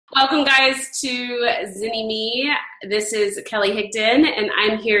Welcome, guys, to Zinni Me. This is Kelly Higdon, and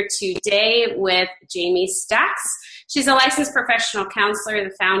I'm here today with Jamie Stacks. She's a licensed professional counselor,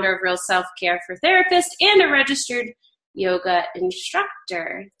 the founder of Real Self-Care for Therapists, and a registered yoga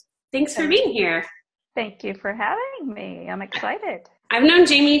instructor. Thanks for being here. Thank you for having me. I'm excited. I've known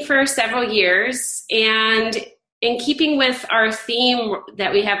Jamie for several years, and in keeping with our theme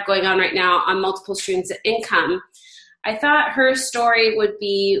that we have going on right now on multiple streams of income, I thought her story would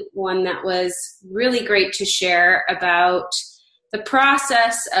be one that was really great to share about the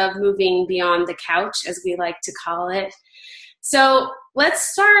process of moving beyond the couch, as we like to call it. So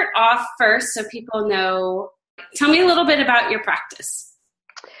let's start off first so people know. Tell me a little bit about your practice.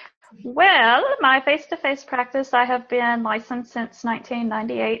 Well, my face-to-face practice, I have been licensed since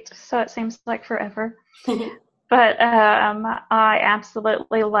 1998, so it seems like forever. But I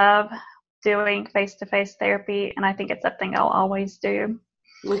absolutely love doing face-to-face therapy, and I think it's something I'll always do.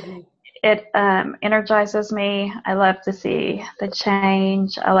 Mm-hmm. It energizes me. I love to see the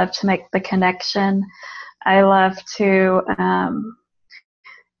change. I love to make the connection. I love to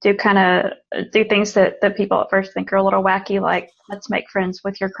do things that people at first think are a little wacky, like let's make friends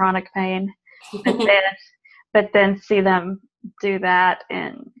with your chronic pain, but then see them do that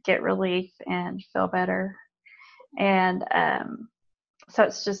and get relief and feel better. And so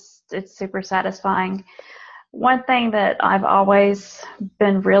it's super satisfying. One thing that I've always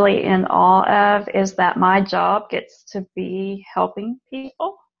been really in awe of is that my job gets to be helping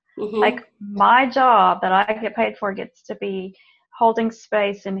people. Mm-hmm. Like my job that I get paid for gets to be holding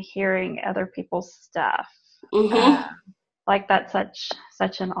space and hearing other people's stuff. Mm-hmm. Like that's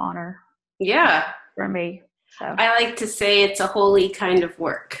such an honor. Yeah. For me. So I like to say it's a holy kind of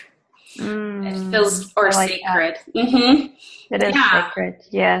work. It feels sacred. Mm-hmm. It is sacred,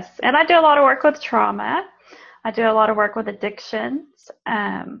 yes. And I do a lot of work with trauma. I do a lot of work with addictions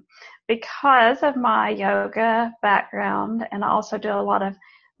because of my yoga background, and I also do a lot of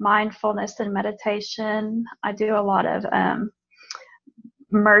mindfulness and meditation. I do a lot of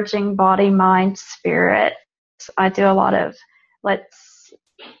merging body, mind, spirit. I do a lot of let's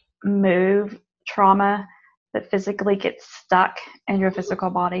move trauma that physically gets stuck in your physical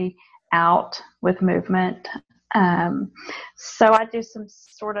body out with movement. So I do some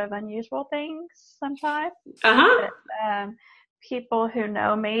sort of unusual things sometimes. Uh-huh. But, people who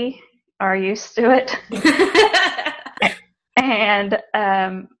know me are used to it. And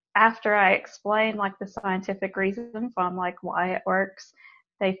after I explain like the scientific reasons on like why it works,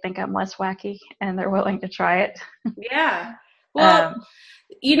 they think I'm less wacky and they're willing to try it. Yeah. Well,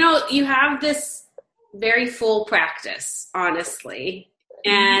 you have this very full practice, honestly.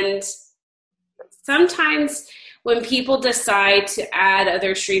 And sometimes when people decide to add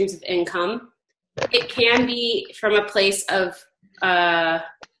other streams of income, it can be from a place of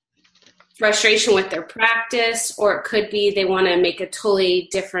frustration with their practice, or it could be they want to make a totally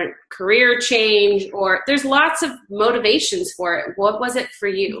different career change, or there's lots of motivations for it. What was it for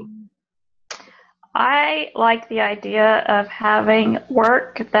you? I like the idea of having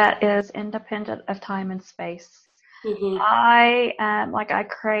work that is independent of time and space. Mm-hmm. I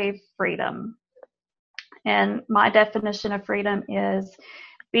crave freedom. And my definition of freedom is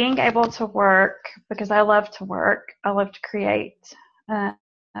being able to work because I love to work. I love to create.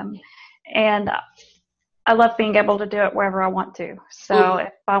 And I love being able to do it wherever I want to. So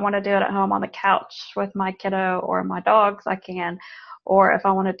if I want to do it at home on the couch with my kiddo or my dogs, I can. Or if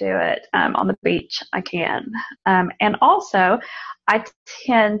I want to do it on the beach, I can. And also, I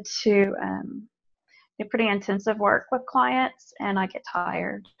tend to do pretty intensive work with clients, and I get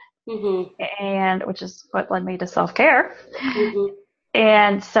tired. Mm-hmm. And which is what led me to self-care. Mm-hmm.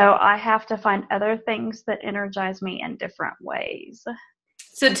 And so I have to find other things that energize me in different ways.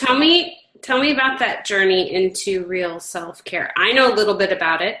 So tell me about that journey into real self-care. I know a little bit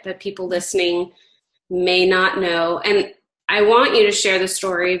about it, but people listening may not know. And I want you to share the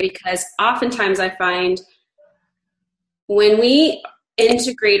story because oftentimes I find when we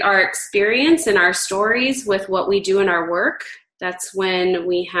integrate our experience and our stories with what we do in our work, that's when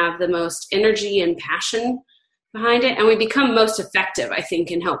we have the most energy and passion behind it, and we become most effective, I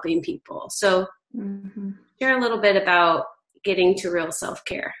think, in helping people. So share a little bit about getting to real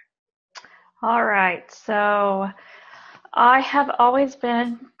self-care. All right. So I have always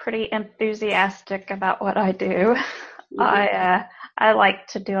been pretty enthusiastic about what I do. Mm-hmm. I like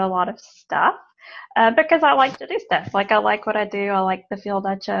to do a lot of stuff because I like to do stuff. Like I like what I do. I like the field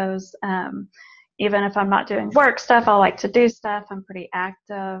I chose. Even if I'm not doing work stuff, I like to do stuff. I'm pretty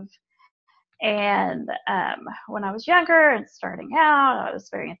active. And when I was younger and starting out, I was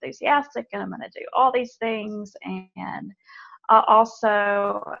very enthusiastic and I'm going to do all these things. And I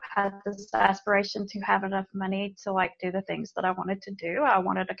also had this aspiration to have enough money to like do the things that I wanted to do. I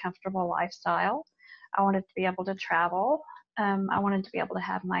wanted a comfortable lifestyle. I wanted to be able to travel. I wanted to be able to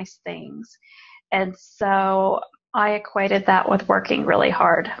have nice things. And so I equated that with working really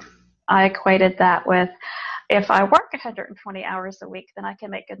hard. I equated that with, if I work 120 hours a week, then I can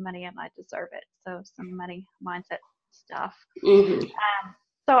make good money and I deserve it. So some money mindset stuff. Mm-hmm.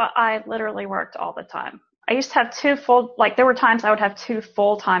 So I literally worked all the time. I used to have there were times I would have 2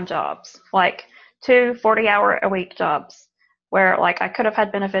 full-time jobs, like 2 40-hour-a-week jobs where like I could have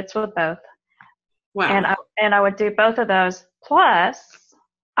had benefits with both. Wow. And I would do both of those. Plus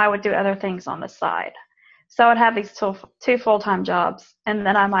I would do other things on the side. So I would have these 2 full-time jobs. And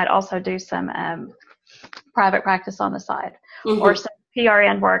then I might also do some private practice on the side, Mm-hmm. or some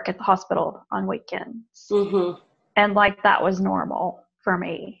PRN work at the hospital on weekends. Mm-hmm. And like that was normal for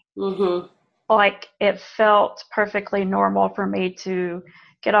me. Mm-hmm. Like it felt perfectly normal for me to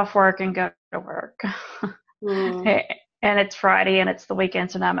get off work and go to work. Mm-hmm. And it's Friday and it's the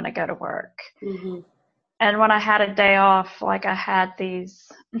weekend, so now I'm going to go to work. Mm-hmm. And when I had a day off, like I had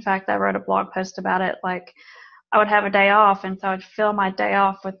these, in fact, I wrote a blog post about it. Like I would have a day off, and so I'd fill my day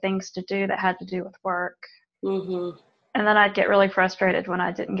off with things to do that had to do with work. Mm-hmm. And then I'd get really frustrated when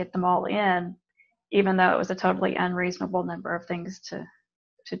I didn't get them all in, even though it was a totally unreasonable number of things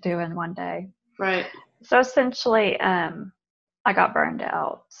to do in one day. Right. So essentially, I got burned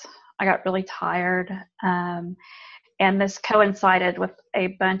out. I got really tired. And this coincided with a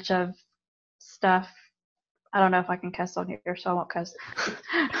bunch of stuff. I don't know if I can cuss on here, so I won't cuss.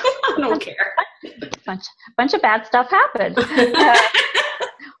 I don't care. Bunch of bad stuff happened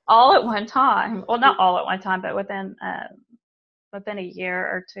all at one time. Well, not all at one time, but within a year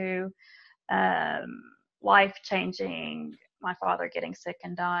or two. Life changing. My father getting sick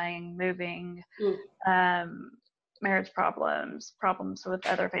and dying, moving, marriage problems with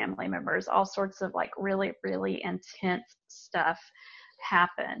other family members, all sorts of like really, really intense stuff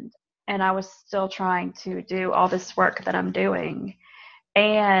happened. And I was still trying to do all this work that I'm doing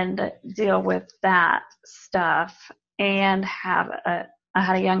and deal with that stuff and I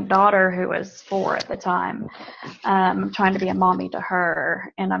had a young daughter who was 4 at the time. I'm trying to be a mommy to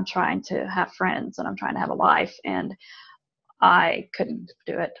her, and I'm trying to have friends, and I'm trying to have a life, and I couldn't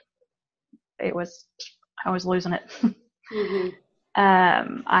do it. I was losing it. Mm-hmm.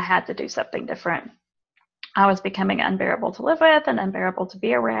 I had to do something different. I was becoming unbearable to live with and unbearable to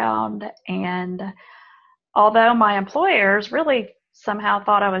be around. And although my employers really somehow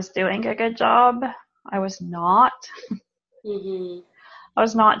thought I was doing a good job, I was not. Mm-hmm. I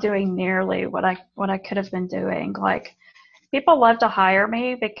was not doing nearly what I could have been doing. Like, people love to hire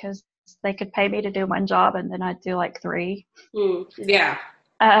me because they could pay me to do one job and then I'd do like 3. Yeah.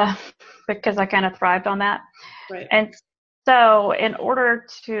 Because I kind of thrived on that. Right. And so in order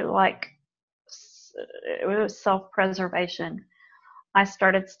to it was self-preservation, I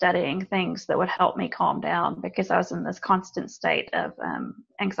started studying things that would help me calm down because I was in this constant state of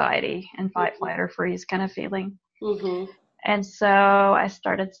anxiety and fight, flight, or freeze kind of feeling. Mm-hmm. And so I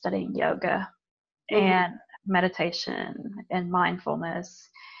started studying yoga and meditation and mindfulness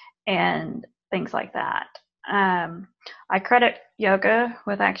and things like that. I credit yoga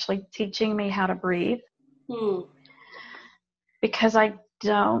with actually teaching me how to breathe because I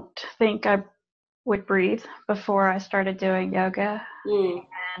don't think I would breathe before I started doing yoga.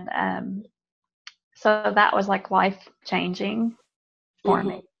 And so that was like life-changing for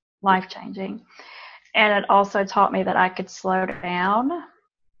me, life-changing. And it also taught me that I could slow down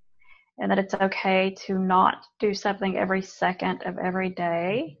and that it's okay to not do something every second of every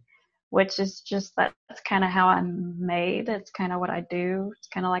day, which is just that's kind of how I'm made. It's kind of what I do. It's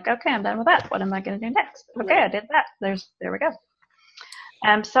kind of like, okay, I'm done with that. What am I going to do next? Okay, right. I did that. There we go.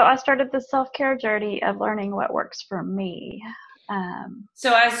 So I started the self-care journey of learning what works for me.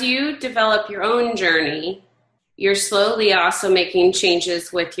 So as you develop your own journey, you're slowly also making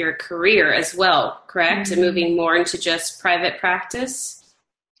changes with your career as well, correct? Mm-hmm. And moving more into just private practice?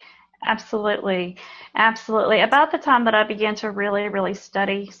 Absolutely. Absolutely. About the time that I began to really, really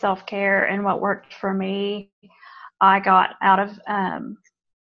study self-care and what worked for me, I got out of,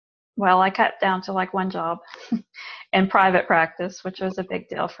 I cut down to like one job in private practice, which was a big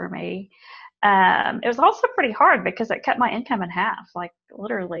deal for me. It was also pretty hard because it cut my income in half, like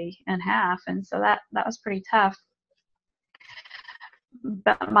literally in half. And so that was pretty tough.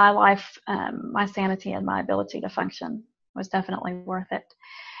 But my life, my sanity and my ability to function was definitely worth it.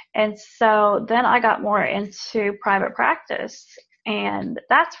 And so then I got more into private practice, and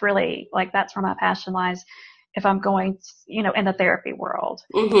that's really that's where my passion lies if I'm going to, in the therapy world.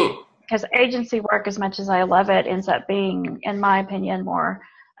 Mm-hmm. because agency work, as much as I love it, ends up being, in my opinion, more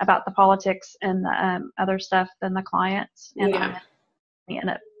about the politics and the other stuff than the clients. And Yeah.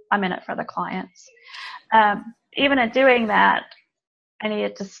 I'm in it for the clients. Even in doing that, I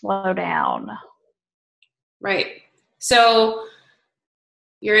needed to slow down. Right. So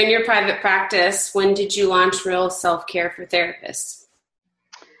you're in your private practice. When did you launch Real Self-Care for Therapists?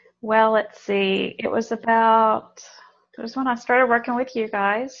 Well, let's see. It was when I started working with you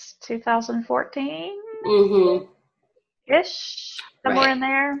guys, 2014 ish, somewhere in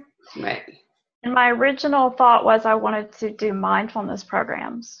there. Right. And my original thought was I wanted to do mindfulness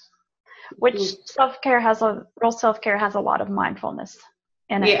programs, which real self-care has a lot of mindfulness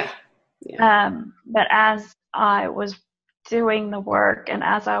in it. Yeah. But as I was doing the work and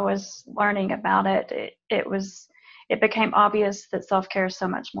as I was learning about it, it became obvious that self-care is so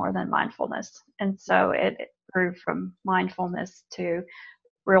much more than mindfulness. And so it grew from mindfulness to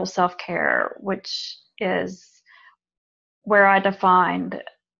real self-care, which is where I defined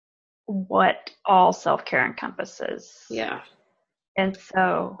what all self-care encompasses. Yeah. And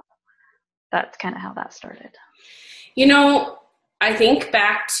so that's kind of how that started. I think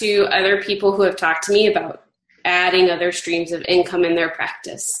back to other people who have talked to me about adding other streams of income in their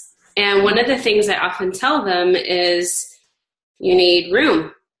practice. And one of the things I often tell them is you need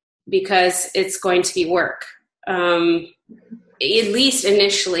room because it's going to be work. At least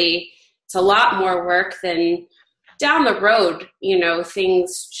initially, it's a lot more work than down the road.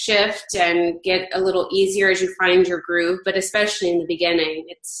 Things shift and get a little easier as you find your groove. But especially in the beginning,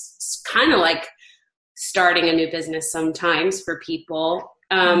 it's kind of like starting a new business sometimes for people,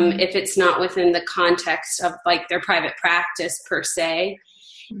 if it's not within the context of like their private practice per se.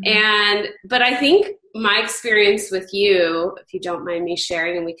 But I think my experience with you, if you don't mind me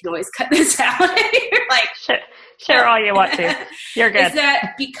sharing, and we can always cut this out, you're like, share all you want to. You're good. Is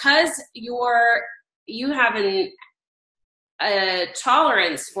that because you have a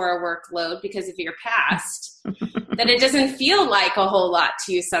tolerance for a workload because of your past, that it doesn't feel like a whole lot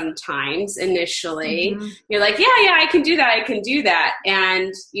to you sometimes initially. You're like, yeah, I can do that.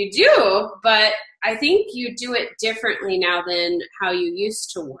 And you do, but I think you do it differently now than how you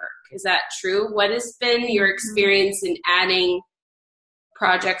used to work. Is that true? What has been your experience in adding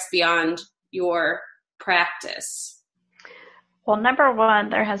projects beyond your practice? Well, number one,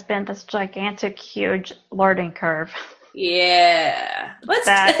 there has been this gigantic, huge learning curve. Yeah. We'll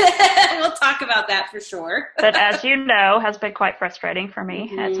talk about that for sure. That, as you know, has been quite frustrating for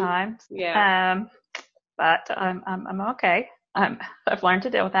me at times. Yeah. But I'm okay. I've learned to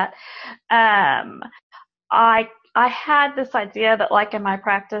deal with that. I had this idea that, like in my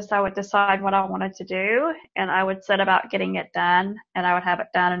practice, I would decide what I wanted to do, and I would set about getting it done, and I would have it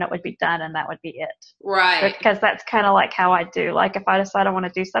done, and it would be done, and that would be it. Right. Because that's kind of like how I do. Like if I decide I want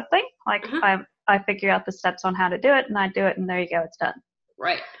to do something, like I figure out the steps on how to do it, and I do it, and there you go, it's done.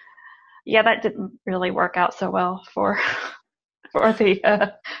 Right. Yeah, that didn't really work out so well for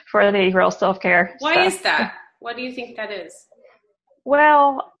the real self-care. Why is that? What do you think that is?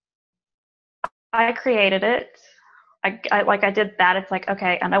 Well, I created it. I did that. It's like,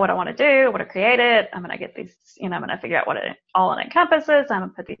 okay, I know what I want to do. I want to create it. I'm going to get these, I'm going to figure out what it all encompasses. I'm going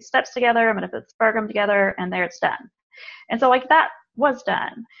to put these steps together. I'm going to put this program together, and there it's done. And so like that was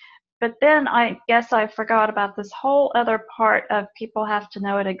done. But then I guess I forgot about this whole other part of people have to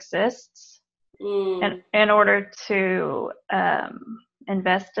know it exists in order to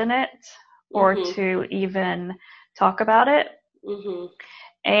invest in it or to even talk about it.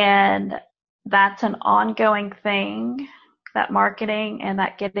 And that's an ongoing thing, that marketing and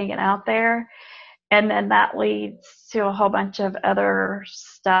that getting it out there. And then that leads to a whole bunch of other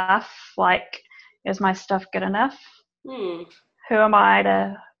stuff, like, is my stuff good enough? Who am I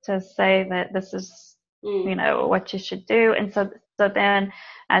to say that this is, what you should do? And so then,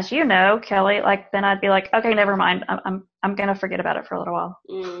 as you know, Kelly, like then I'd be like, okay, never mind. I'm going to forget about it for a little while.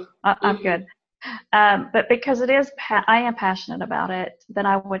 I'm good. But because I am passionate about it, then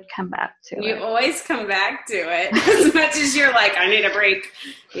I would come back to it. You always come back to it as much as you're like, I need a break.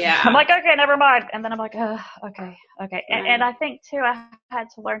 Yeah. I'm like, okay, never mind. And then I'm like, okay. And I think too, I had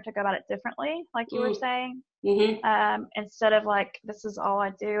to learn to go about it differently, like you were saying. Instead of like, this is all I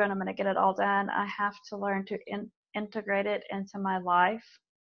do and I'm going to get it all done, I have to learn to integrate it into my life.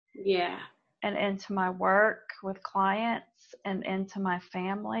 Yeah. And into my work with clients and into my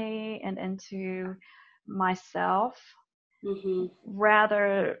family and into myself,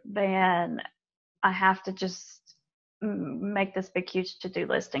 rather than I have to just make this big, huge to-do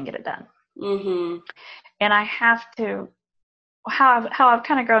list and get it done. And I have to, how I've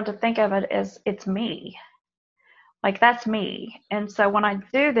kind of grown to think of it is it's me. Like, that's me. And so when I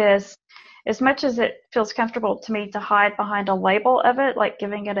do this, as much as it feels comfortable to me to hide behind a label of it, like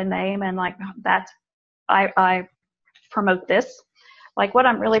giving it a name and like that's, I promote this, like what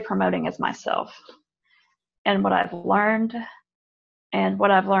I'm really promoting is myself and what I've learned and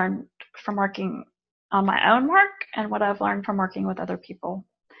what I've learned from working on my own work and what I've learned from working with other people.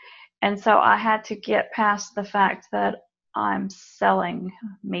 And so I had to get past the fact that I'm selling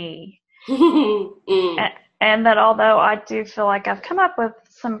me. And that although I do feel like I've come up with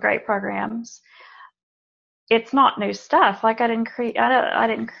some great programs, it's not new stuff. Like I didn't create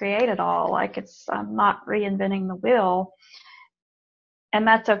it all. Like I'm not reinventing the wheel. And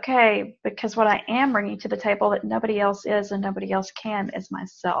that's okay, because what I am bringing to the table that nobody else is and nobody else can is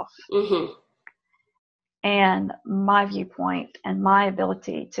myself. Mm-hmm. And my viewpoint and my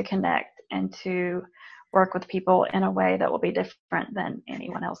ability to connect and to work with people in a way that will be different than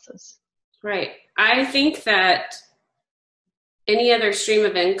anyone else's. Right. I think that any other stream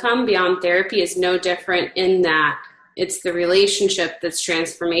of income beyond therapy is no different in that it's the relationship that's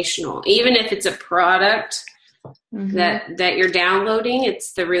transformational. Even if it's a product that you're downloading,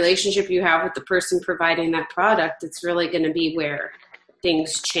 it's the relationship you have with the person providing that product. It's really going to be where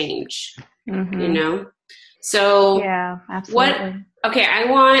things change, you know? So yeah, absolutely. Okay, I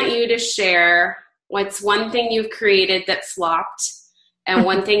want you to share what's one thing you've created that flopped and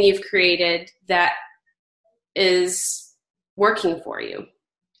one thing you've created that is working for you.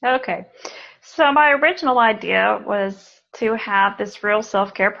 Okay. So my original idea was to have this real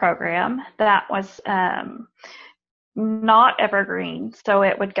self-care program that was not evergreen. So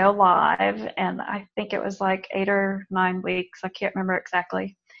it would go live, and I think it was like 8 or 9 weeks. I can't remember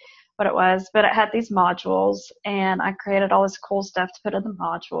exactly what it was, but it had these modules, and I created all this cool stuff to put in the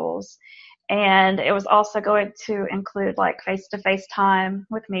modules. And it was also going to include like face-to-face time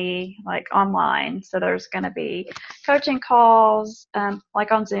with me, like online. So there's going to be coaching calls,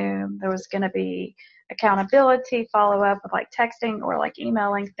 like on Zoom. There was going to be accountability follow-up with like texting or like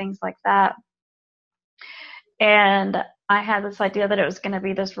emailing, things like that. And I had this idea that it was going to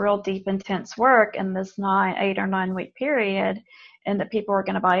be this real deep, intense work in this 8 or 9 week period, and that people were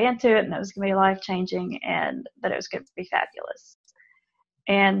going to buy into it, and it was going to be life-changing, and that it was going to be fabulous.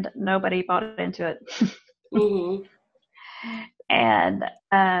 And nobody bought into it. Mm-hmm. And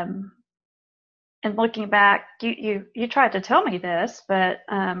looking back, you tried to tell me this, but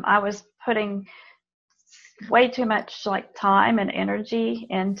I was putting way too much like time and energy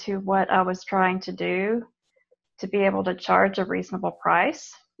into what I was trying to do to be able to charge a reasonable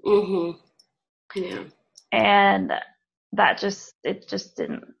price. Mm-hmm. Yeah. And that just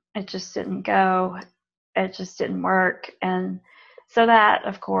didn't go. It just didn't work. And so that,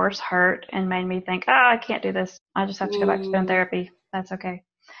 of course, hurt and made me think, oh, I can't do this. I just have to go back to doing therapy. That's okay.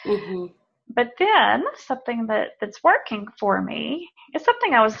 Mm-hmm. But then something that's working for me is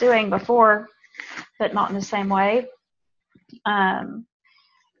something I was doing before, but not in the same way.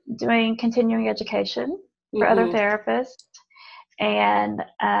 Doing continuing education for other therapists, and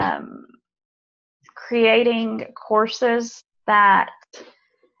creating courses that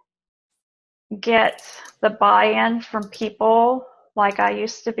get the buy-in from people like I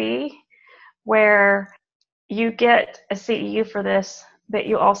used to be, where you get a CEU for this, but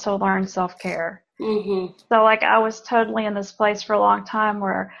you also learn self-care. Mm-hmm. So like I was totally in this place for a long time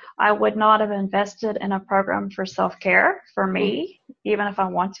where I would not have invested in a program for self-care for me, even if I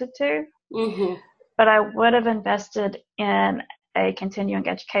wanted to. Mm-hmm. But I would have invested in a continuing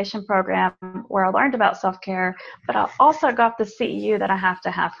education program where I learned about self-care, but I also got the CEU that I have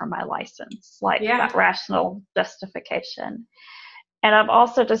to have for my license, like that rational justification. And I've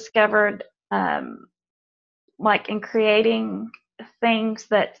also discovered, like in creating things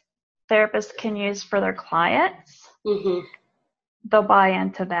that therapists can use for their clients, they'll buy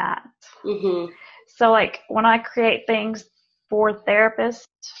into that. So like when I create things for therapists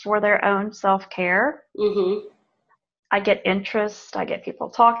for their own self-care, I get interest, I get people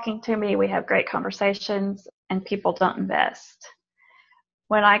talking to me, we have great conversations, and people don't invest.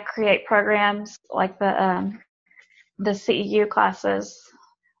 When I create programs like the CEU classes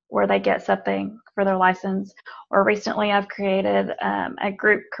where they get something for their license, or recently I've created a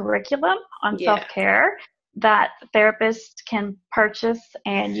group curriculum on self-care that therapists can purchase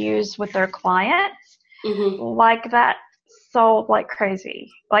and use with their clients, like that sold like crazy.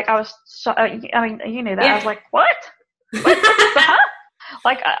 Like I was, I mean, you knew that. I was like, what?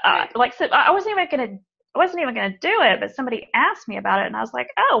 Like, so I wasn't even gonna do it, but somebody asked me about it, and I was like,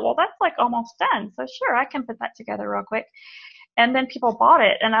 oh, well, that's like almost done. So sure, I can put that together real quick. And then people bought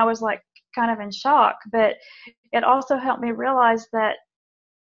it, and I was like kind of in shock. But it also helped me realize that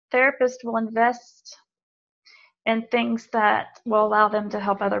therapists will invest in things that will allow them to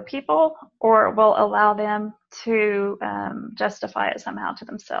help other people or will allow them to justify it somehow to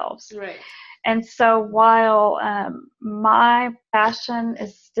themselves. Right. And so while my passion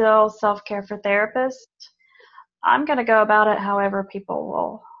is still self-care for therapists, I'm going to go about it however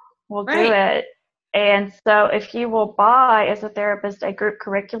people will do it. And so if you will buy, as a therapist, a group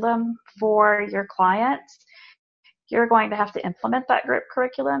curriculum for your clients, you're going to have to implement that group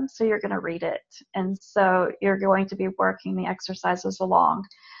curriculum, so you're going to read it. And so you're going to be working the exercises along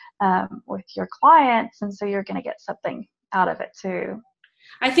with your clients, and so you're going to get something out of it too.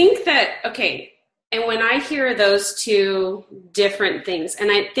 I think that, okay, and when I hear those two different things,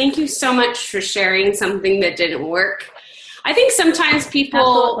 and I thank you so much for sharing something that didn't work. I think sometimes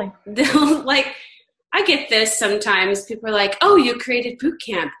people, they'll like, I get this sometimes. People are like, oh, you created boot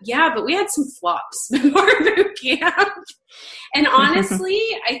camp. Yeah, but we had some flops before boot camp. And honestly,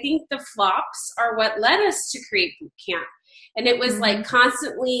 I think the flops are what led us to create boot camp. And it was like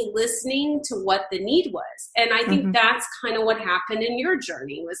constantly listening to what the need was. And I think that's kind of what happened in your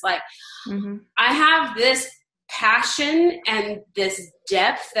journey, was like, I have this passion and this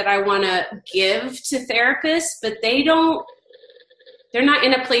depth that I want to give to therapists, but they're not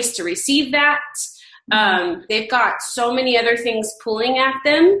in a place to receive that. They've got so many other things pulling at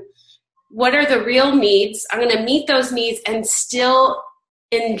them. What are the real needs? I'm going to meet those needs and still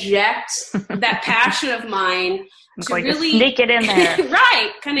inject that passion of mine to really sneak it in there.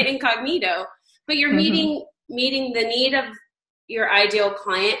 Right, kind of incognito. But you're meeting the need of your ideal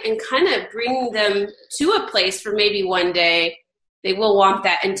client and kind of bringing them to a place where maybe one day they will want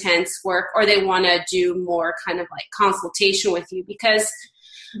that intense work, or they want to do more kind of like consultation with you. Because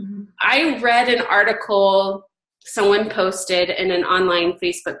I read an article someone posted in an online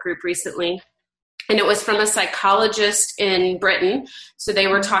Facebook group recently, and it was from a psychologist in Britain. So they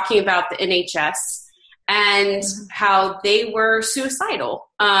were talking about the NHS and how they were suicidal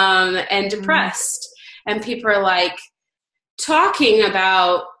and depressed. And people are like talking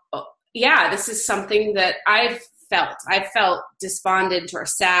about, yeah, this is something that I've felt despondent or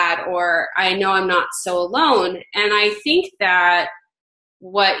sad, or I know I'm not so alone. And I think that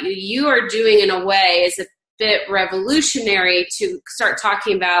what you are doing in a way is a bit revolutionary to start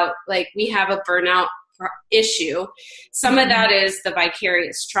talking about, like, we have a burnout issue. Some of that is the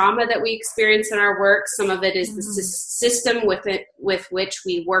vicarious trauma that we experience in our work. Some of it is the system with which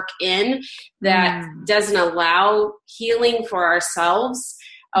we work in that doesn't allow healing for ourselves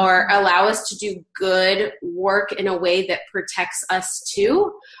or allow us to do good work in a way that protects us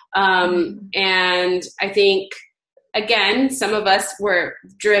too. And I think, again, some of us were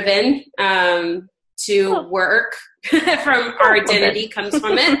driven to work from our identity comes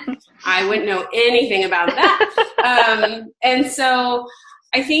from it. I wouldn't know anything about that. And so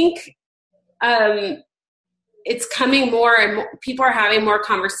I think it's coming more and more, people are having more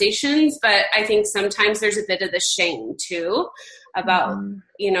conversations, but I think sometimes there's a bit of the shame too about,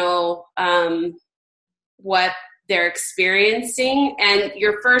 what they're experiencing. And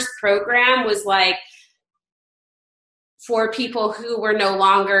your first program was like for people who were no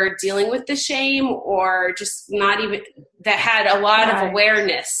longer dealing with the shame, or just not even, that had a lot of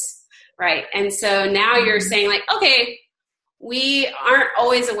awareness. Right. And so now you're saying, like, okay, we aren't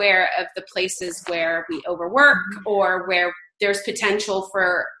always aware of the places where we overwork or where there's potential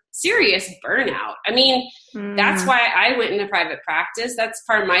for serious burnout. I mean, that's why I went into private practice. That's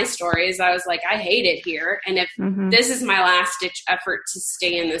part of my story, is I was like, I hate it here. And if this is my last ditch effort to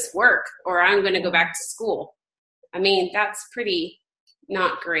stay in this work, or I'm going to go back to school. I mean, that's pretty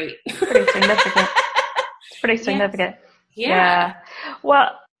not great. Pretty significant. Pretty significant. Yeah.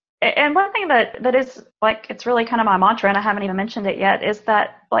 Well, and one thing that is, like, it's really kind of my mantra, and I haven't even mentioned it yet, is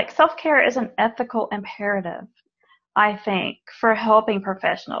that, like, self-care is an ethical imperative, I think, for helping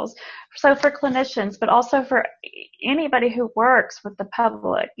professionals. So for clinicians, but also for anybody who works with the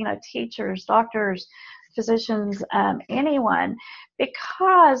public, teachers, doctors, physicians, anyone,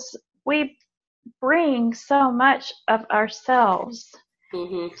 because we bring so much of ourselves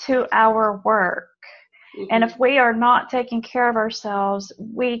to our work. And if we are not taking care of ourselves,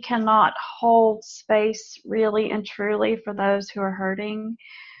 we cannot hold space really and truly for those who are hurting.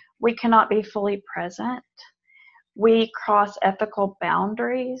 We cannot be fully present. We cross ethical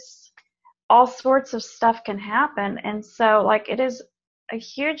boundaries. All sorts of stuff can happen. And so, like, it is a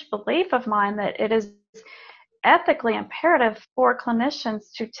huge belief of mine that it is ethically imperative for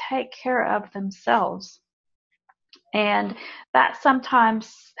clinicians to take care of themselves. And that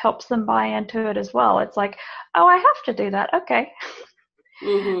sometimes helps them buy into it as well. It's like, oh, I have to do that. Okay.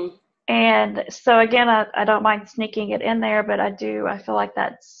 And so, again, I don't mind sneaking it in there, but I feel like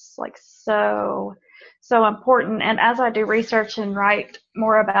that's, like, so so important. And as I do research and write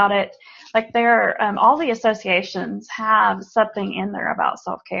more about it, like all the associations have something in there about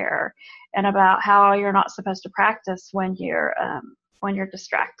self-care and about how you're not supposed to practice when you're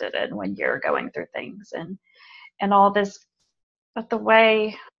distracted and when you're going through things and all this. But the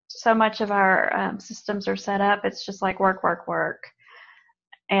way so much of our systems are set up, it's just like work, work, work.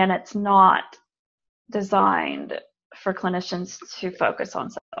 And it's not designed for clinicians to focus on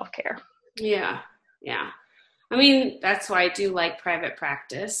self-care. Yeah. I mean, that's why I do like private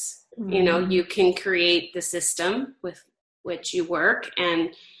practice. Mm-hmm. You can create the system with which you work, and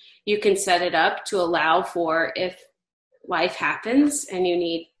you can set it up to allow for if life happens and you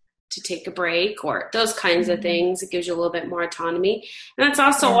need to take a break or those kinds of things. It gives you a little bit more autonomy. And that's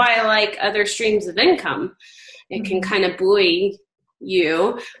also why I like other streams of income. It can kind of buoy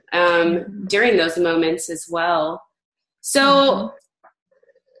you during those moments as well. So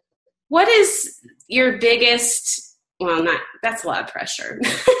what is your biggest, that's a lot of pressure.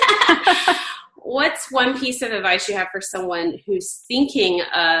 What's one piece of advice you have for someone who's thinking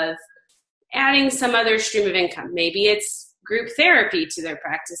of adding some other stream of income? Maybe it's group therapy to their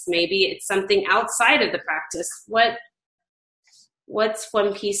practice. Maybe it's something outside of the practice. What's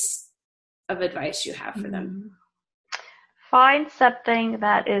one piece of advice you have for them? Find something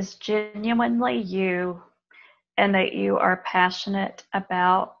that is genuinely you and that you are passionate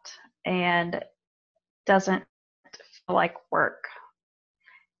about and doesn't feel like work,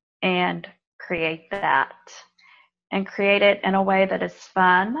 and create that and create it in a way that is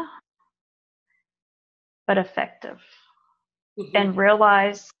fun but effective. And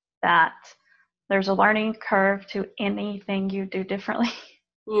realize that there's a learning curve to anything you do differently.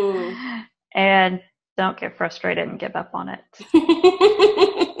 And don't get frustrated and give up on it.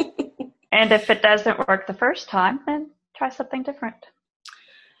 And if it doesn't work the first time, then try something different.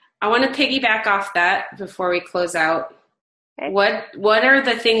 I want to piggyback off that before we close out. Okay. What are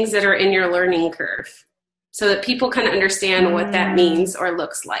the things that are in your learning curve so that people can understand what that means or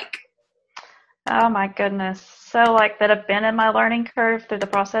looks like? Oh my goodness. So like that have been in my learning curve through the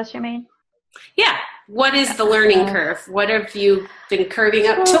process, you mean? Yeah. What is the learning curve? What have you been curving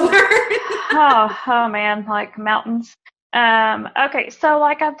up to learn? oh man, like mountains. Okay, so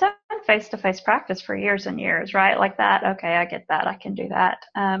like I've done face-to-face practice for years and years, right? Like that. Okay, I get that. I can do that.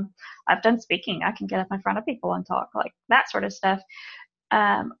 I've done speaking. I can get up in front of people and talk, like that sort of stuff.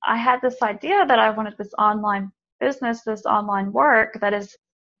 I had this idea that I wanted this online business, this online work that is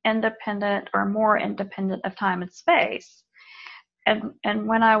independent or more independent of time and space. And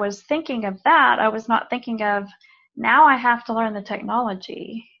when I was thinking of that, I was not thinking of now I have to learn the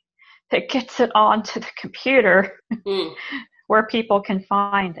technology that gets it onto the computer where people can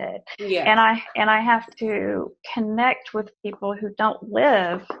find it. Yeah. And I have to connect with people who don't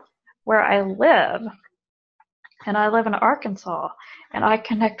live where I live. And I live in Arkansas, and I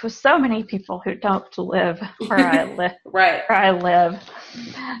connect with so many people who don't live where I live. Right. Where I live.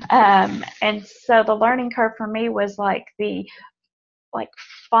 And so the learning curve for me was like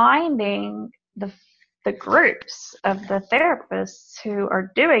finding the groups of the therapists who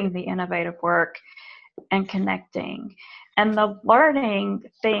are doing the innovative work and connecting, and the learning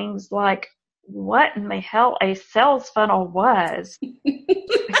things like what in the hell a sales funnel was,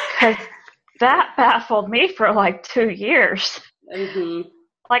 because that baffled me for like 2 years.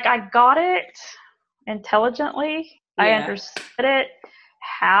 Like I got it intelligently. Yeah. I understood it,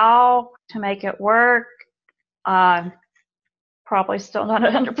 how to make it work. Probably still not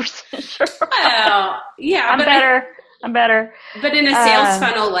 100% sure. Well, yeah. I'm better. But in a sales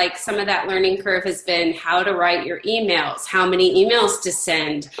funnel, like some of that learning curve has been how to write your emails, how many emails to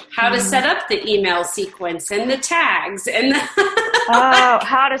send, how to set up the email sequence and the tags and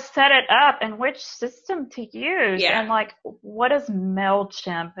how to set it up and which system to use. Yeah. And like, what is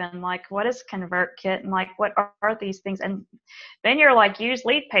MailChimp and like, what is ConvertKit and like, what are these things? And then you're like, use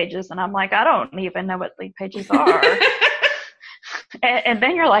lead pages. And I'm like, I don't even know what lead pages are. And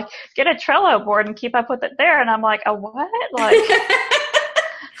then you're like, get a Trello board and keep up with it there. And I'm like, a what?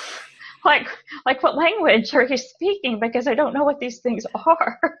 Like what language are you speaking? Because I don't know what these things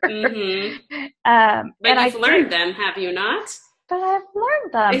are. But you've learned them, have you not? But I've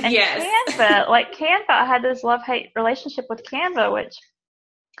learned them. And yes. Canva, I had this love-hate relationship with Canva, which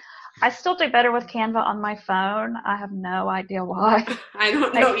I still do better with Canva on my phone. I have no idea why. I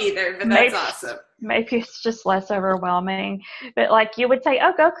don't know either, but that's awesome. Maybe it's just less overwhelming. But like you would say,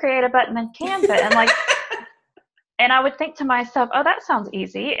 oh, go create a button in Canva. And like, and I would think to myself, oh, that sounds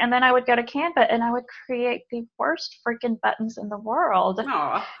easy. And then I would go to Canva and I would create the worst freaking buttons in the world.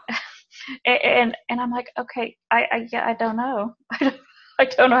 Aww. And I'm like, okay, I don't know. I I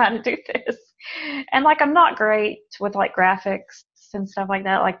don't know how to do this. And like, I'm not great with like graphics and stuff like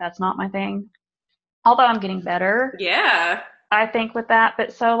that. Like, that's not my thing. Although I'm getting better, Yeah. I think, with that.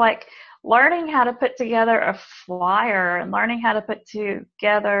 But so like learning how to put together a flyer and learning how to put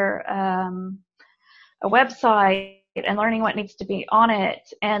together a website and learning what needs to be on it,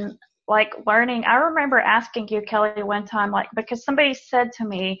 and like learning, I remember asking you, Kelly, one time, like, because somebody said to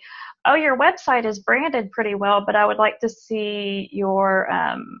me, oh, your website is branded pretty well, but I would like to see your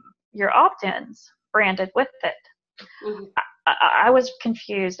opt-ins branded with it. Mm-hmm. I was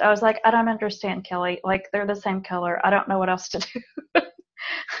confused. I was like, I don't understand, Kelly. Like, they're the same color. I don't know what else to do.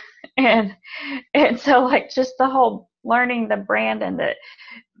 and and so like just the whole learning the brand and the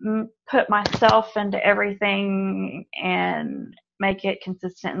put myself into everything and make it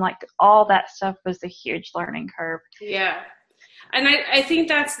consistent, and like all that stuff was a huge learning curve. Yeah. And I think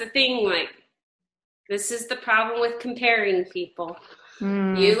that's the thing, like, this is the problem with comparing people.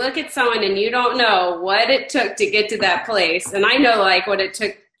 You look at someone and you don't know what it took to get to that place. And I know like what it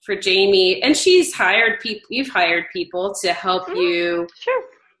took for Jamie, and she's hired people, you've hired people to help you, Sure.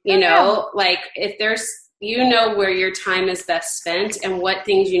 you know, like if there's, you know, where your time is best spent and what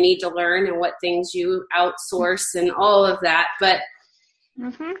things you need to learn and what things you outsource and all of that. But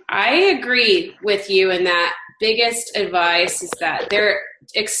I agree with you in that biggest advice is that there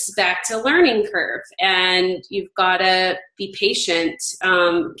expect a learning curve and you've got to be patient,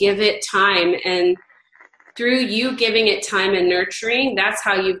 give it time. And through you giving it time and nurturing, that's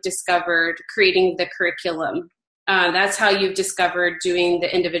how you've discovered creating the curriculum. That's how you've discovered doing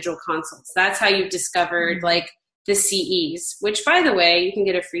the individual consults. That's how you've discovered like the CEs, which by the way, you can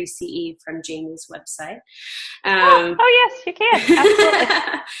get a free CE from Jamie's website. Oh yes, you can.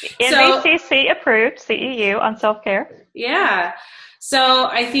 Absolutely. NBCC approved CEU on self-care. Yeah. So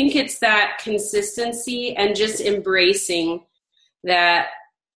I think it's that consistency and just embracing that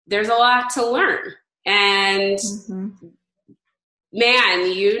there's a lot to learn. And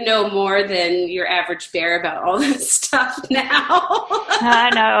man, you know more than your average bear about all this stuff now.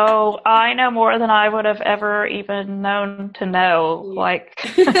 I know more than I would have ever even known to know. Like,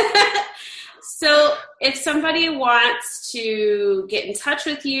 so if somebody wants to get in touch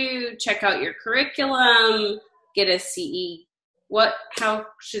with you, check out your curriculum, get a CE, how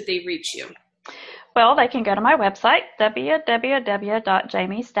should they reach you? Well, they can go to my website,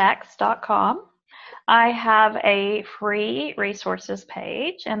 www.jamiestacks.com. I have a free resources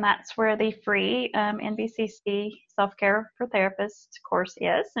page, and that's where the free NBCC Self-Care for Therapists course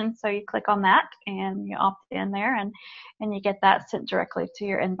is. And so you click on that and you opt in there, and you get that sent directly to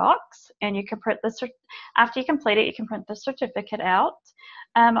your inbox. And you can print after you complete it, you can print the certificate out.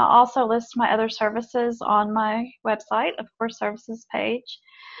 I also list my other services on my website, of course, services page.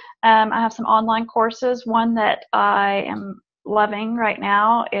 I have some online courses. One that I am loving right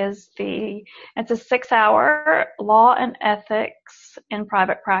now is it's a 6-hour law and ethics in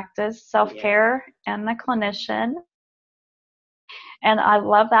private practice, self-care and the clinician. And I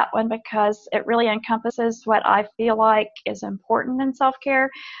love that one because it really encompasses what I feel like is important in self-care,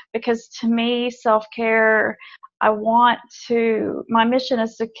 because to me, self-care, my mission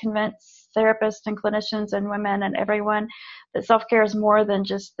is to convince therapists and clinicians and women and everyone that self-care is more than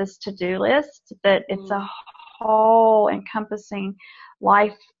just this to-do list, that it's a whole encompassing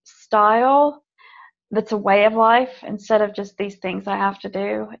lifestyle that's a way of life instead of just these things I have to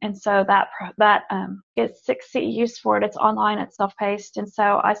do. And so that gets 6 CEUs for it. It's online, it's self-paced, and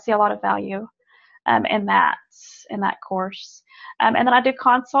so I see a lot of value in that course. And then I do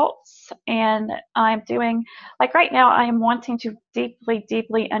consults, and I'm doing, like right now, I am wanting to deeply,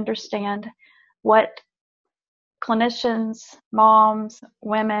 deeply understand what clinicians, moms,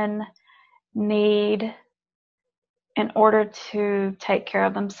 women need in order to take care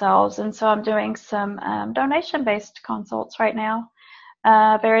of themselves. And so I'm doing some donation-based consults right now,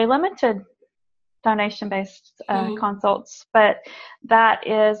 very limited donation-based consults. But that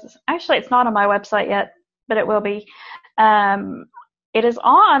is, actually, it's not on my website yet, but it will be. It is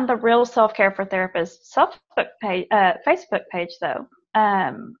on the Real Self-Care for Therapists Facebook page, though.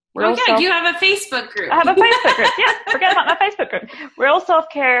 You have a Facebook group. I have a Facebook group. Yeah, forget about my Facebook group. Real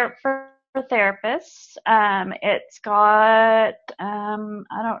Self-Care for Therapists. It's got, I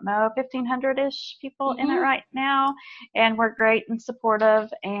don't know, 1,500-ish people in it right now, and we're great and supportive,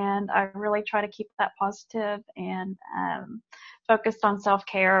 and I really try to keep that positive and focused on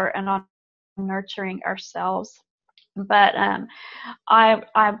self-care and on nurturing ourselves. But I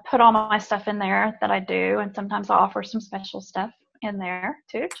put all my stuff in there that I do, and sometimes I offer some special stuff in there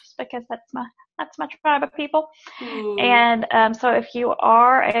too, just because that's my tribe of people. And so if you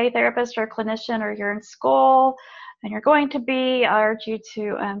are a therapist or a clinician, or you're in school and you're going to be, I urge you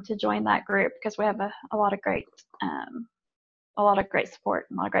to join that group, because we have a lot of great support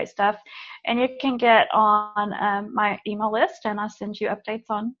and a lot of great stuff. And you can get on my email list, and I send you updates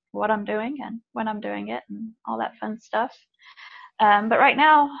on what I'm doing and when I'm doing it and all that fun stuff. But right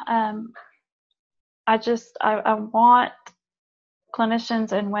now, I want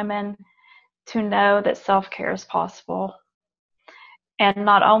clinicians and women to know that self-care is possible. And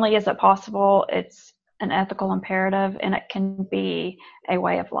not only is it possible, it's an ethical imperative, and it can be a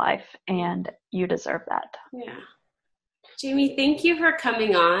way of life, and you deserve that. Yeah. Jamie, thank you for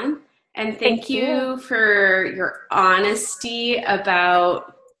coming on, and thank you for your honesty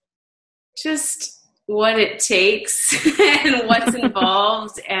about just what it takes and what's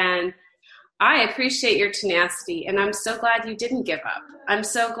involved. And I appreciate your tenacity, and I'm so glad you didn't give up. I'm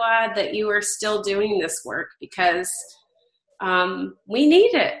so glad that you are still doing this work, because we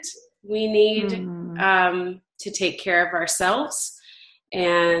need it. We need to take care of ourselves,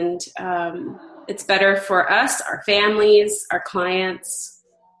 and it's better for us, our families, our clients.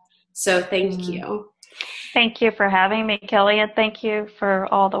 So thank you. Thank you for having me, Kelly, and thank you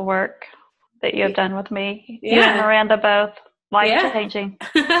for all the work that you have done with me. You and Miranda both. Life-changing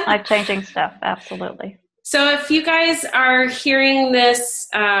stuff, absolutely. So if you guys are hearing this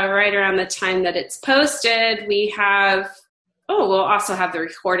right around the time that it's posted, we have, we'll also have the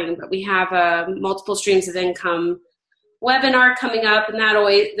recording, but we have a multiple streams of income webinar coming up, and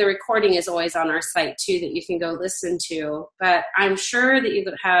the recording is always on our site too, that you can go listen to. But I'm sure that you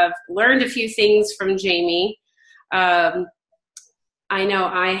have learned a few things from Jamie. I know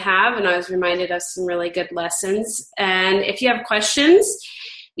I have, and I was reminded of some really good lessons. And if you have questions,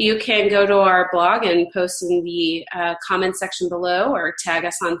 you can go to our blog and post in the comment section below, or tag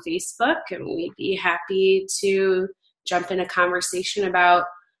us on Facebook, and we'd be happy to jump in a conversation about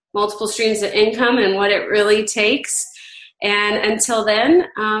multiple streams of income and what it really takes. And until then,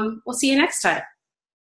 we'll see you next time.